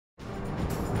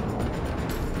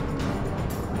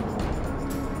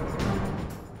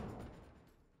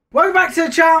Welcome back to the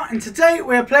channel, and today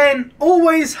we're playing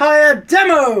Always Higher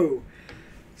Demo.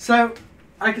 So,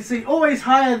 I can see Always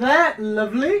Higher there,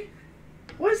 lovely.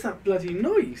 What is that bloody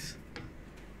noise?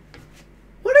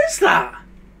 What is that?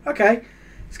 Okay,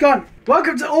 it's gone.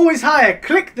 Welcome to Always Higher.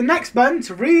 Click the next button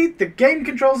to read the game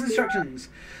controls instructions.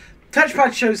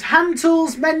 Touchpad shows hand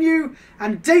tools menu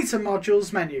and data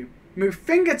modules menu. Move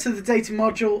finger to the data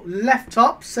module left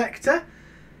top sector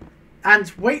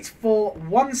and wait for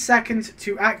 1 second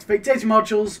to activate data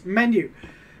modules menu.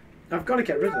 I've got to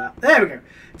get rid of that. There we go.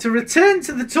 To return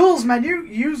to the tools menu,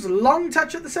 use long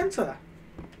touch at the center.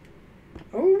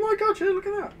 Oh my god, yeah, look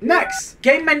at that. Next,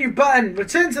 game menu button.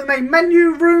 Return to the main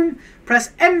menu room.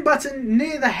 Press M button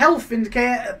near the health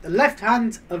indicator at the left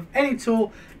hand of any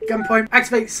tool. Gunpoint.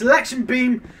 Activate selection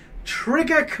beam.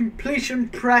 Trigger completion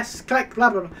press. Click blah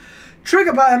blah blah.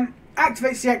 Trigger button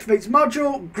activates the activates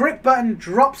module. Grip button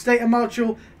drops data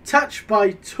module. Touch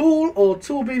by tool or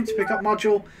tool beam to pick up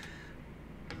module.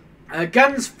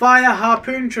 Guns fire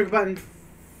harpoon. Trigger button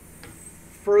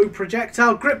throw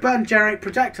projectile. Grip button generate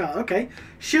projectile. Okay.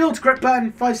 Shield grip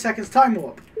button 5 seconds time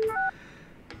warp.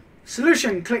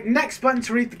 Solution. Click next button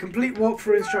to read the complete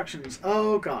walkthrough instructions.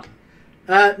 Oh god.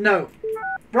 No.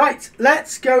 Right.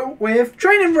 Let's go with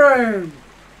training room.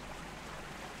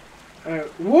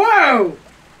 Whoa.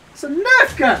 It's a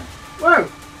Nerf gun! Whoa!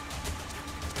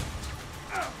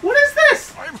 What is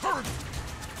this? I'm hurt!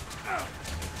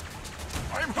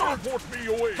 I'm hurt! Teleport me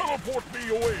away! Teleport me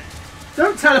away!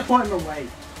 Don't teleport him away.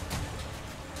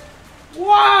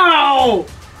 Wow!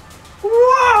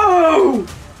 Whoa!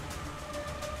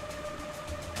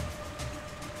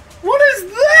 What is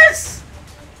this?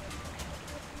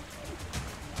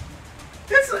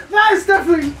 That is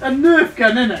definitely a Nerf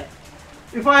gun, isn't it?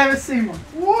 If I ever seen one.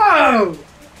 Whoa!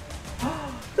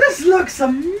 This looks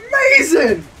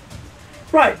amazing!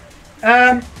 Right.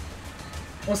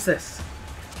 What's this?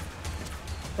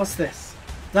 What's this?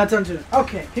 That don't do it.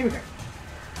 Okay, here we go.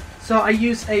 So I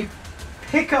use a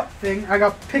pickup thing. I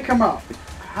got pick 'em up.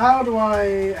 How do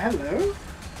I... Hello?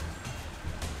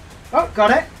 Oh,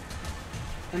 got it.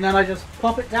 And then I just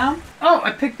pop it down. Oh,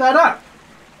 I picked that up.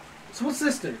 So what's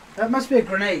this do? That must be a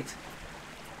grenade.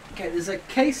 Okay, there's a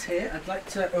case here I'd like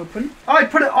to open. Oh, I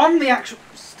put it on the actual...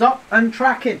 Stop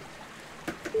untracking.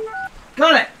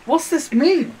 Got it. What's this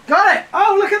mean? Got it.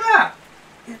 Oh, look at that.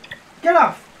 Get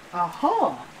off.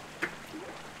 Aha.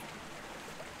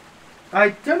 I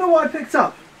don't know what I picked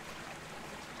up.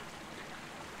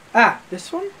 Ah,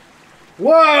 this one?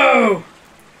 Whoa.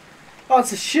 Oh,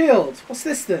 it's a shield. What's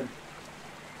this then?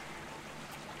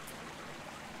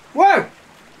 Whoa.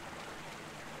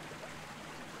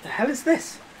 The hell is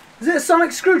this? Is it a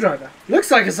sonic screwdriver?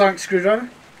 Looks like a sonic screwdriver.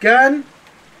 Gun.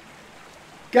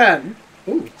 Gun.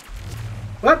 Ooh.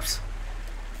 Whoops.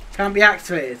 Can't be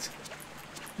activated.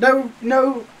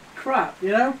 No crap, you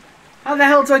know? How the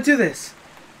hell do I do this?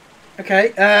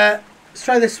 Okay, let's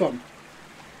try this one.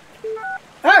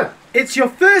 Oh! It's your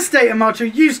first data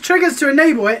module. Use triggers to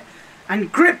enable it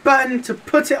and grip button to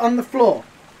put it on the floor.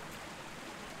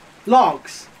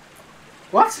 Logs.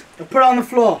 What? I'll put it on the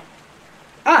floor.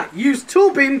 Ah, use tool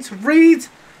beam to read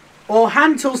or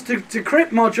hand tools to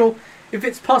grip module. If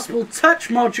it's possible, touch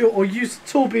module or use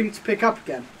tool beam to pick up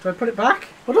again. Do I put it back?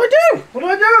 What do I do? What do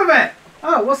I do with it?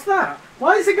 Oh, what's that?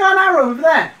 Why has it got an arrow over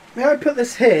there? Maybe I put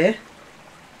this here.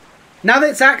 Now that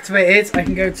it's activated, I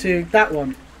can go to that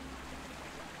one.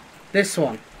 This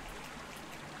one.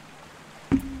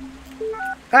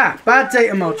 Ah, bad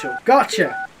data module.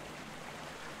 Gotcha.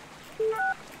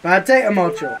 Bad data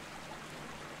module.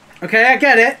 Okay, I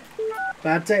get it.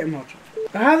 Bad data module.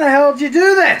 But how the hell do you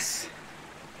do this?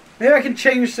 Maybe I can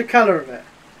change the colour of it.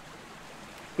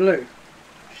 Blue.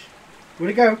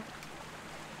 Where'd it go?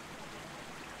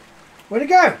 Where'd it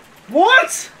go?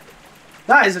 What?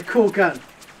 That is a cool gun.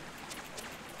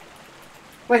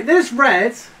 Wait, there's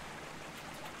red.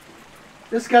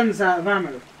 This gun's out of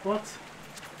ammo. What?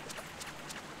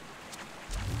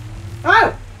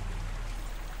 Oh!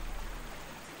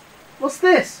 What's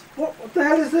this? What the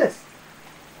hell is this?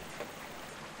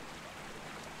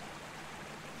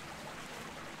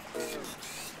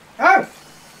 Oh!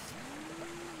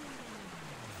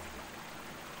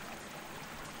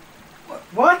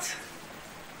 What?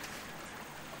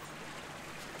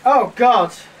 Oh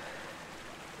god.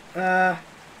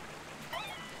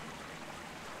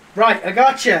 Right, I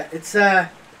gotcha. It's oh,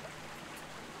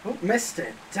 missed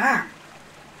it. Damn.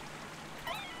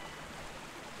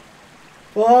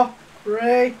 4,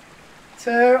 3,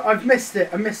 2. I've missed it.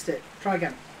 I missed it. Try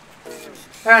again.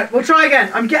 Alright, we'll try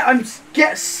again. I'm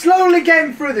slowly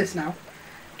getting through this now.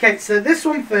 Okay, so this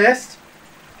one first.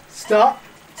 Stop.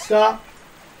 Stop.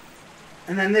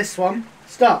 And then this one.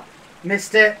 Stop.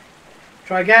 Missed it.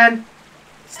 Try again.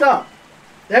 Stop.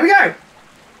 There we go.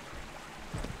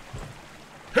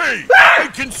 Hey, I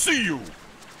can see you.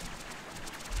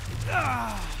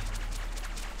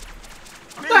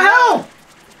 What the hell?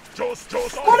 Just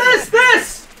What is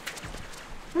this?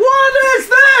 What is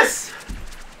this?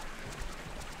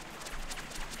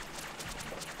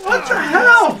 What the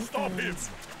hell? Stop him.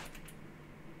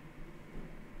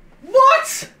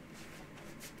 What?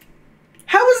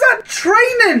 How was that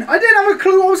training? I didn't have a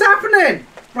clue what was happening.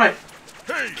 Right.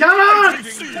 Hey, Come on! I can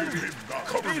see you.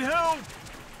 Need help.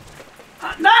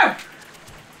 No!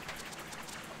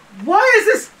 Why is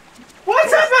this?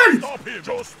 What's happened? Stop him.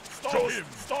 Just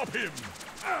stop him.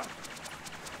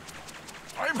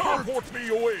 I'm hurt. Teleport me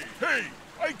away. Hey,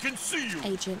 I can see you.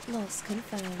 Agent loss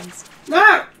confirmed.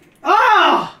 No!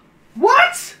 Ah!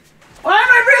 What? Why am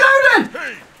I reloading?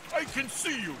 Hey, I can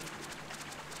see you.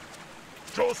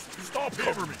 Just stop him.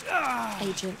 Cover me.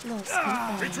 Agent loss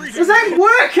confirmed. Retreating. This ain't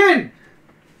working!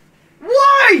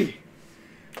 Why?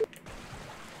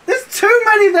 There's too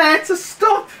many there to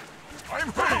stop.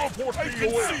 I'm hurt. Teleport me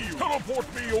away.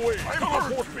 Teleport me away.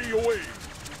 Teleport me away.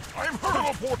 I'm hurt.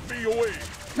 Teleport me away.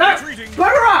 No! Retreating.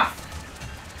 Bugger off!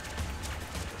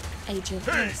 Agent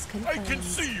Hey, loss I confirmed. can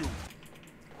see you.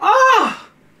 Ah!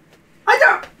 I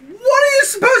don't... What are you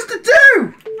supposed to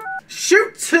do?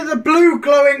 Shoot to the blue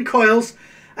glowing coils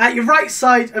at your right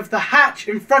side of the hatch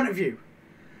in front of you.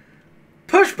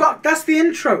 Push button. That's the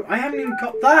intro. I haven't even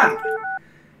got that.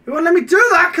 It won't let me do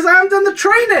that because I haven't done the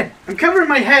training. I'm covering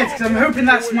my head because I'm hoping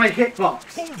that's my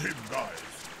hitbox. Hold him, guys.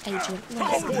 Agent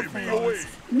loss Teleport me away.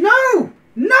 confirmed. No!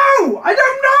 No! I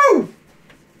don't know!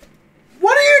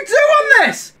 What do you do on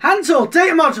this? Hand tool,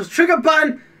 data modules, trigger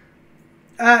button,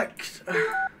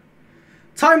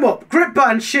 time warp, grip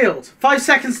button, shield. 5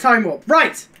 seconds time warp.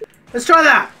 Right! Let's try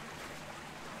that.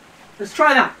 Let's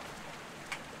try that.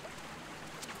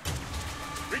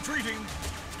 Retreating.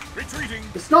 Retreating.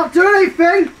 It's not doing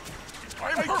anything.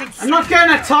 I'm not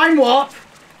getting a time warp.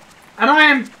 And I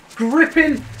am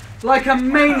gripping like a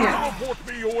maniac. Teleport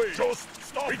me away. Just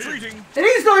stop. Retreating. And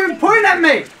he's not even pointing at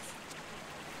me.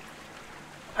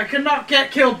 I cannot get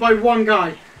killed by one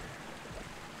guy.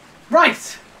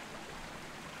 Right.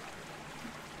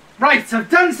 Right, I've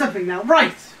done something now.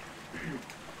 Right.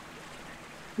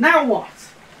 Now what?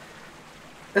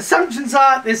 Assumptions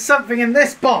are there's something in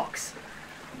this box.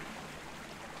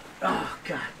 Oh,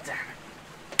 god damn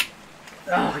it.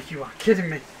 Oh, you are kidding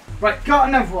me. Right, got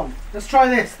another one. Let's try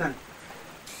this then.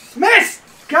 Miss!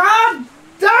 God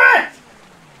damn it!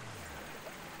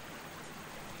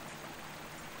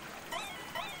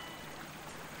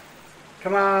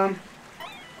 Come on.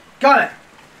 Got it.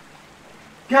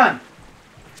 Gun.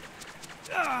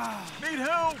 Need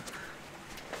help.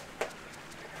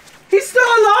 He's still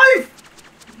alive!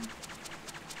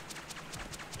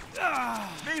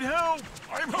 Need help.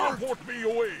 I'm hurt. Teleport me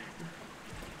away.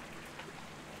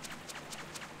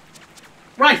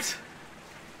 Right.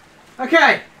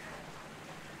 Okay.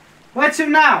 Where to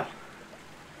now?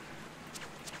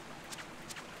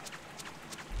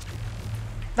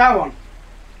 That one.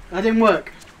 That didn't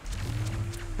work.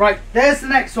 Right, there's the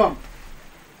next one.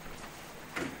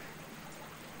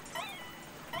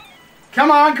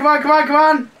 Come on, come on, come on, come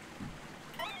on.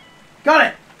 Got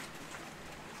it.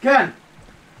 Gun.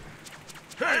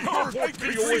 Hey, teleport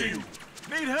me away.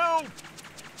 Need help.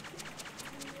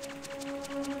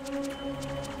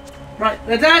 Right,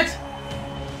 they're dead.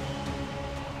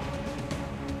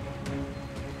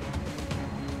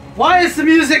 Why is the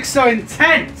music so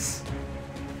intense?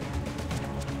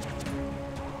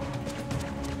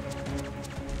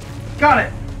 Got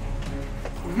it.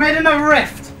 We've made another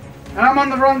rift. And I'm on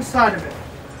the wrong side of it.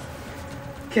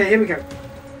 Okay, here we go.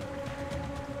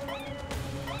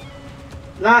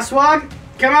 Last one.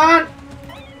 Come on.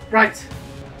 Right.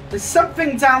 There's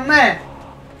something down there.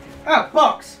 Oh,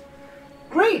 box.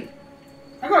 Green.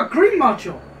 I got a green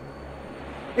module.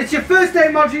 It's your first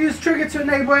aid module. Use trigger to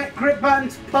enable it. Grip button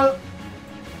to pull.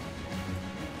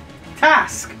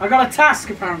 Task. I got a task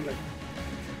apparently.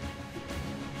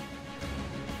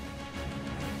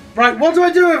 Right, what do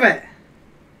I do with it?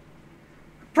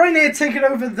 Probably need to take it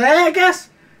over there, I guess?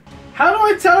 How do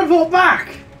I teleport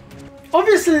back?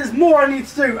 Obviously there's more I need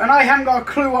to do and I haven't got a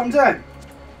clue what I'm doing.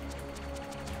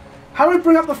 How do I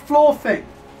bring up the floor thing?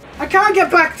 I can't get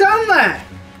back down there!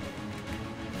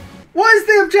 What is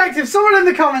the objective? Someone in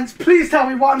the comments, please tell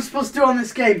me what I'm supposed to do on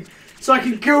this game so I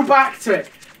can go back to it.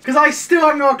 Because I still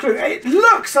have no clue. It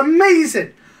looks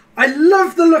amazing. I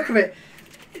love the look of it.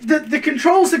 The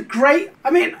controls are great. I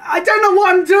mean, I don't know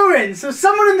what I'm doing. So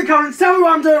someone in the comments tell me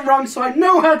what I'm doing wrong so I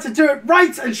know how to do it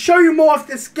right and show you more of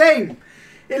this game.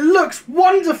 It looks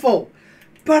wonderful.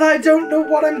 But I don't know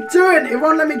what I'm doing. It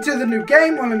won't let me do the new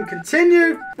game, won't let me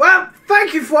continue. Well,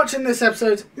 thank you for watching this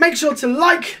episode. Make sure to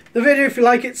like the video if you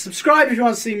like it. Subscribe if you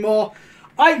want to see more.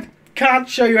 I can't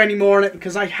show you any more on it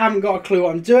because I haven't got a clue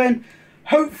what I'm doing.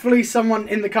 Hopefully someone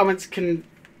in the comments can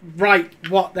write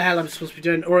what the hell I'm supposed to be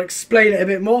doing or explain it a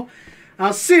bit more.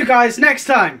 I'll see you guys next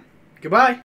time. Goodbye.